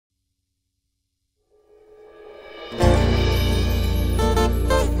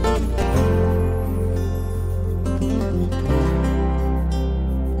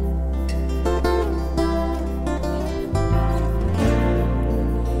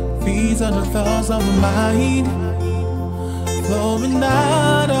These are the thoughts of my mind, flowing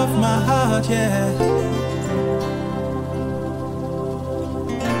out of my heart, yeah.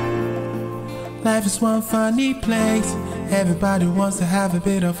 Life is one funny place. Everybody wants to have a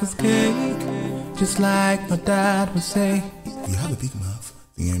bit of his cake. Just like my dad would say, if you have a big mouth,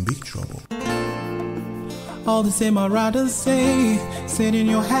 then you're in big trouble. All the same I'd rather say, sit in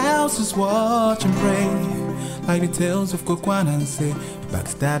your house, just watch and pray. Like the tales of Kokwan and say,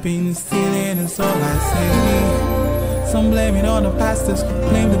 backstabbing, stealing is all I say. Some blame it on the pastors,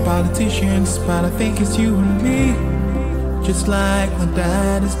 blame the politicians, but I think it's you and me. Just like my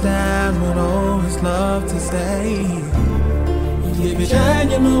daddy's dad would always love to say, you be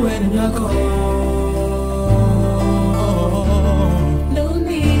shining my way in your car. No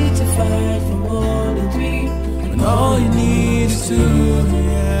need to fight for more than three. And all you need is two,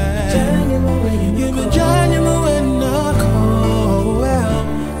 yeah. You be shining my way in your car. Well,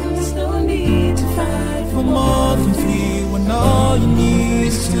 there's no need to fight for more than three, when all you need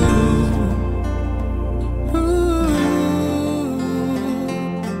is two.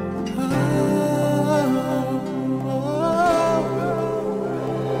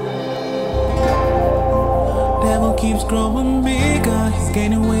 Keeps growing bigger, he's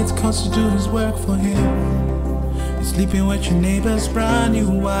gaining weight cause you do his work for him. You're sleeping with your neighbor's brand new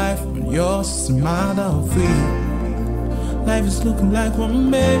wife, but yours is a mother of three. Life is looking like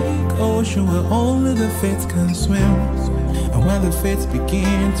one big ocean where only the fates can swim. And when the fates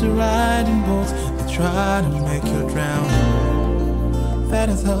begin to ride in boats, they try to make you drown. That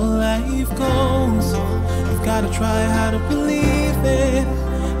is how life goes. You've gotta try hard to believe it.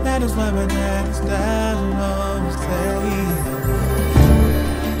 That is why my daddy's dad will always say,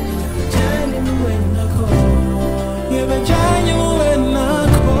 you've been shining when I call. You've been shining when I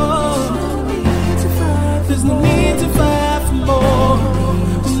call. There's no need to fight for more.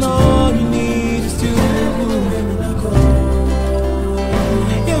 And all you need is to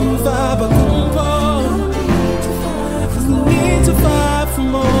there's no need to fight for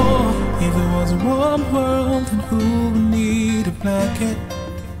more. If there was a warm world, then who would need a blanket?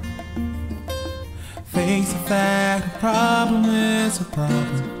 Face the fact, the problem is a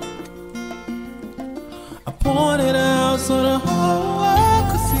problem. I pointed out so the whole world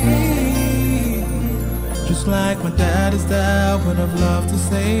could see. Just like my daddy's dad would have loved to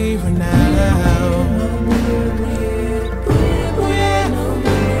save her now.